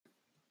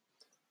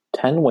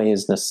10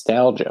 ways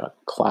nostalgia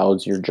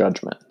clouds your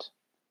judgment.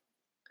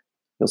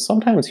 You'll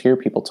sometimes hear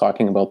people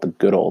talking about the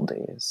good old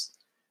days.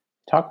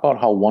 Talk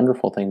about how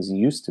wonderful things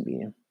used to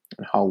be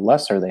and how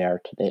lesser they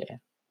are today.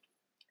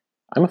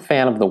 I'm a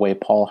fan of the way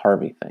Paul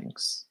Harvey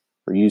thinks,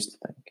 or used to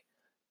think.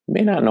 You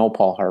may not know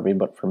Paul Harvey,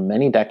 but for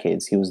many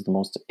decades he was the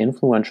most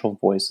influential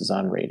voices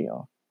on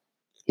radio.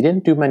 He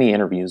didn't do many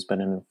interviews, but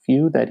in a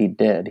few that he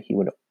did, he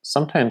would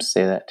sometimes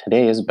say that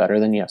today is better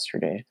than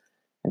yesterday,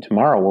 and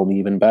tomorrow will be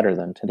even better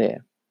than today,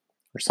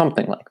 or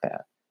something like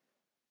that.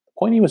 The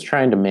point he was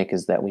trying to make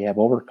is that we have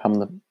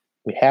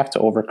to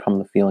overcome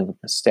the feeling of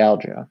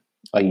nostalgia,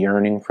 a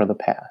yearning for the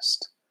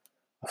past.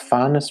 A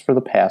fondness for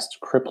the past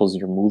cripples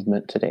your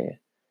movement today.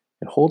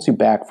 It holds you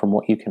back from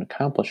what you can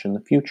accomplish in the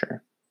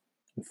future.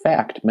 In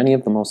fact, many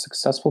of the most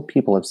successful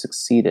people have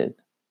succeeded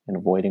in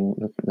avoiding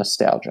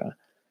nostalgia.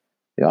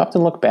 They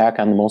often look back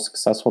on the most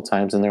successful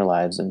times in their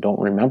lives and don't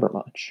remember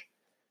much.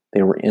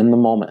 They were in the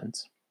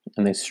moment,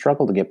 and they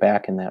struggle to get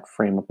back in that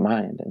frame of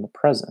mind in the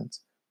present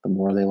the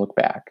more they look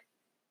back.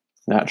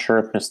 Not sure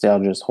if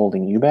nostalgia is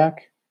holding you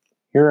back?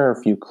 Here are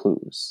a few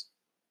clues.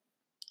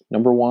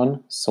 Number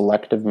 1,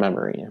 selective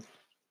memory.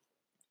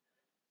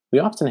 We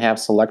often have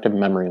selective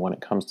memory when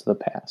it comes to the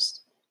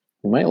past.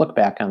 We might look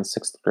back on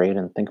 6th grade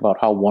and think about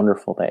how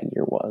wonderful that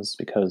year was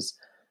because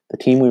the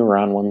team we were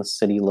on won the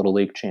city Little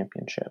League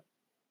championship.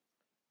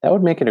 That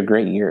would make it a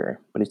great year,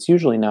 but it's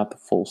usually not the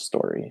full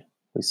story.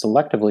 We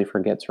selectively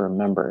forget to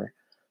remember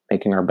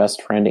making our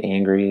best friend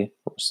angry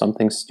or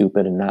something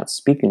stupid and not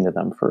speaking to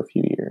them for a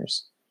few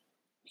years.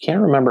 You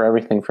can't remember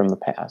everything from the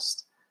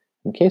past.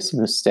 In the case of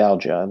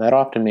nostalgia, that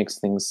often makes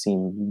things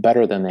seem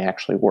better than they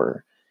actually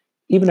were,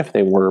 even if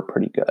they were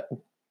pretty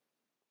good.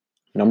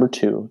 Number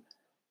 2,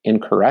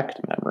 incorrect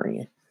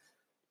memory.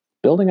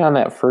 Building on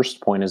that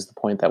first point is the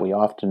point that we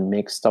often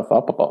make stuff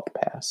up about the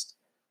past.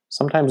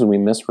 Sometimes we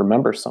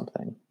misremember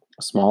something,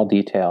 a small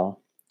detail.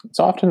 It's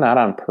often not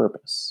on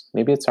purpose.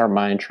 Maybe it's our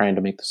mind trying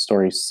to make the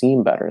story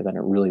seem better than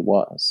it really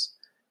was.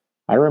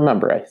 I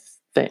remember, I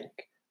think,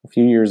 a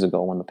few years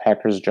ago when the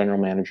Packers general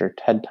manager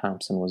Ted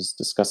Thompson was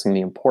discussing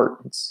the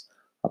importance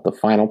of the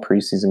final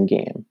preseason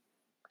game.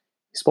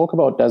 He spoke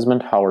about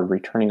Desmond Howard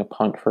returning a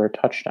punt for a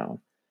touchdown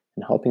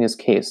and helping his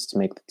case to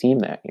make the team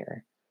that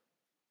year.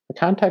 The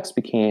context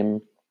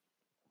became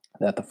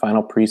that the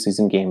final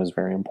preseason game is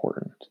very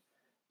important.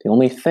 The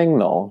only thing,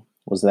 though,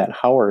 was that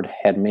Howard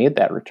had made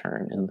that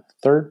return in the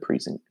 3rd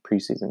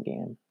preseason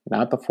game,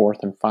 not the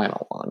 4th and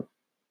final one.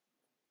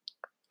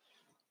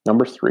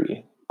 Number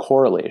 3,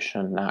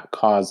 correlation, not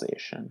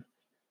causation.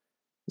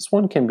 This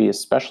one can be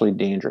especially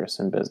dangerous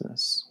in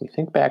business. We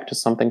think back to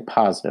something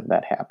positive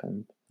that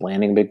happened,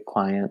 landing a big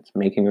client,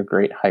 making a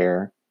great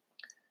hire,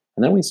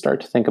 and then we start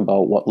to think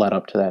about what led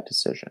up to that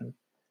decision.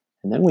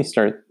 And then we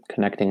start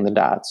connecting the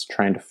dots,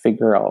 trying to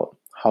figure out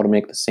how to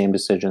make the same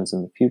decisions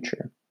in the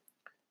future.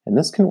 And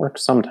this can work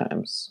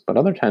sometimes, but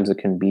other times it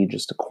can be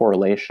just a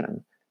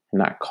correlation and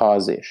not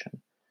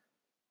causation.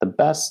 The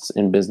best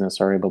in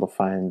business are able to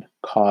find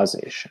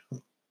causation.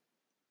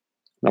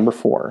 Number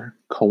 4,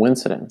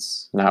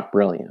 coincidence, not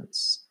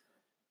brilliance.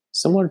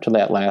 Similar to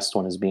that last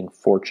one is being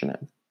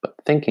fortunate, but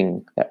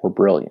thinking that we're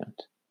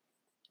brilliant.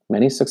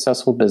 Many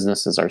successful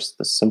businesses are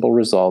the simple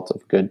result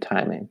of good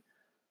timing.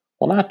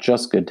 Well, not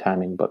just good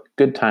timing, but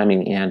good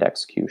timing and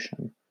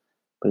execution.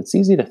 But it's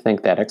easy to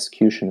think that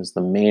execution is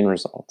the main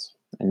result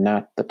and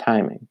not the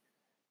timing,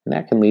 and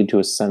that can lead to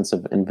a sense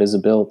of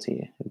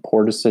invisibility and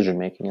poor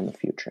decision-making in the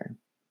future.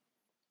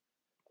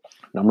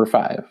 Number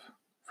 5,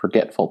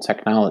 forgetful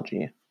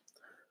technology.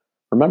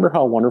 Remember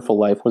how wonderful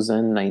life was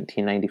in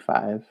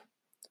 1995?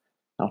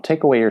 Now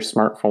take away your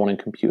smartphone and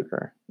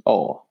computer.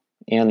 Oh,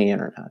 and the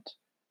internet.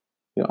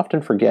 We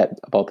often forget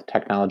about the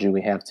technology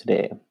we have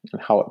today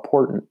and how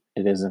important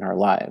it is in our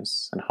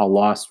lives and how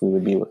lost we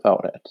would be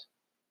without it.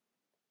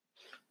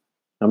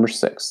 Number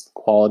 6,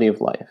 quality of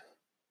life.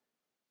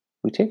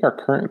 We take our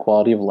current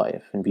quality of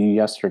life and view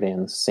yesterday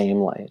in the same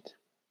light.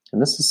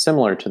 And this is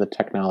similar to the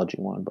technology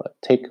one, but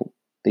take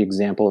the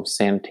example of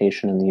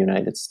sanitation in the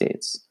United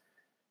States.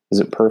 Is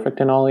it perfect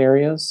in all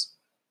areas?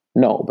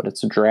 No, but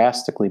it's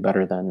drastically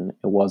better than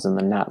it was in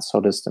the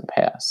not-so-distant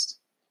past.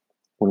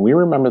 When we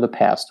remember the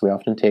past, we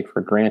often take for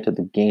granted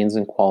the gains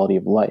in quality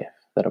of life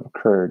that have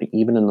occurred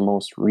even in the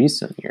most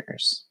recent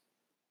years.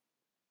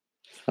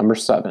 Number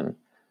 7,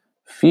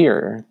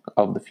 fear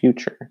of the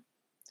future.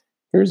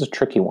 Here's a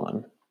tricky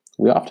one.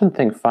 We often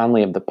think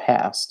fondly of the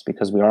past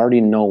because we already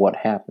know what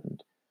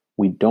happened.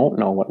 We don't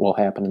know what will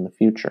happen in the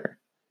future.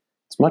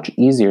 It's much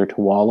easier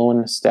to wallow in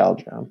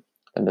nostalgia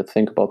than to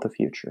think about the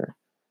future,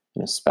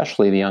 and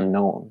especially the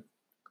unknown.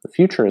 The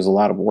future is a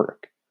lot of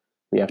work.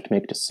 We have to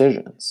make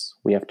decisions.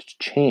 We have to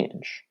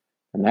change,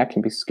 and that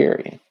can be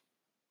scary.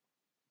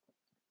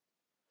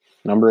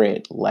 Number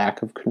 8,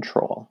 lack of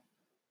control.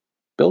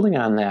 Building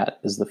on that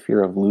is the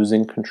fear of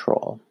losing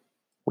control.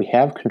 We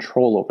have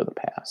control over the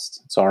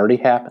past. It's already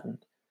happened.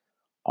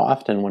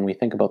 Often when we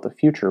think about the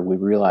future, we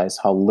realize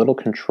how little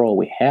control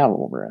we have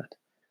over it.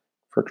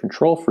 For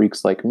control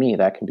freaks like me,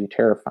 that can be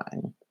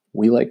terrifying.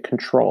 We like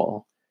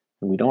control,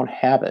 and we don't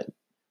have it.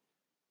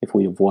 if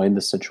we avoid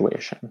the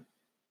situation.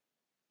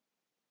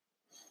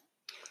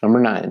 Number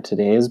 9,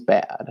 today is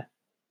bad.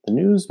 The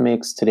news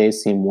makes today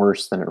seem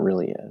worse than it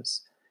really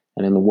is.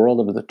 And in the world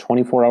of the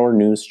 24-hour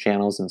news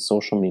channels and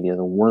social media,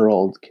 the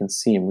world can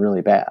seem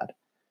really bad.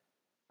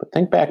 But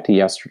think back to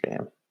yesterday.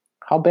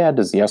 How bad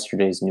does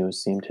yesterday's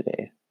news seem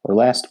today? Or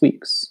last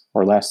week's?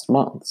 Or last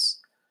month's?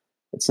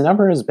 It's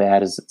never as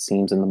bad as it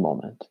seems in the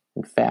moment.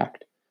 In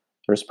fact,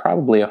 there's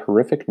probably a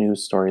horrific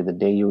news story the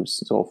day you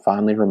so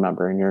fondly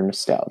remember in your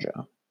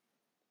nostalgia.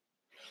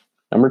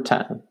 Number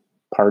 10,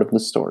 part of the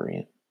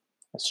story.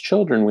 As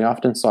children, we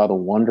often saw the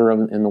wonder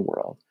in the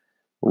world,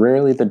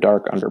 rarely the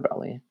dark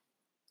underbelly.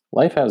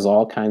 Life has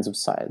all kinds of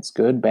sides,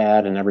 good,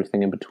 bad, and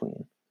everything in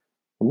between.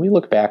 When we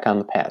look back on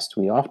the past,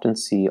 we often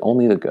see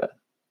only the good.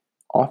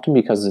 Often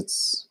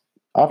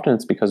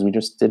it's because we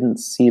just didn't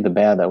see the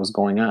bad that was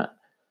going on.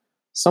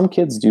 Some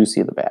kids do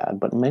see the bad,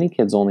 but many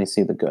kids only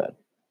see the good.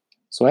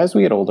 So as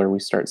we get older, we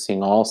start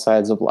seeing all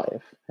sides of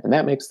life, and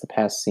that makes the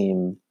past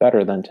seem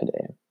better than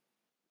today.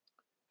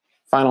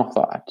 Final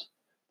thought.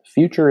 The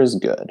future is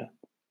good.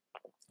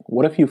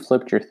 What if you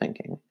flipped your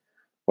thinking?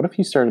 What if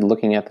you started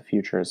looking at the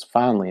future as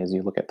fondly as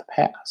you look at the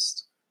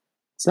past?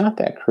 It's not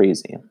that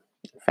crazy.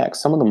 In fact,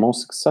 some of the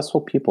most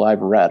successful people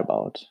I've read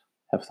about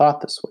have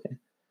thought this way.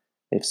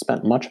 They've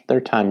spent much of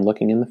their time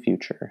looking in the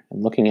future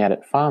and looking at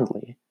it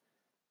fondly.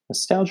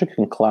 Nostalgia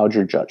can cloud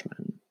your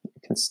judgment.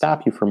 It can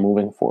stop you from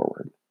moving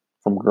forward,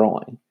 from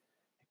growing.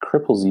 It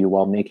cripples you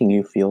while making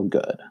you feel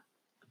good.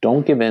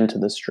 Don't give in to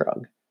this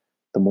drug.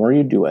 The more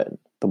you do it,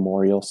 the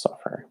more you'll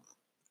suffer.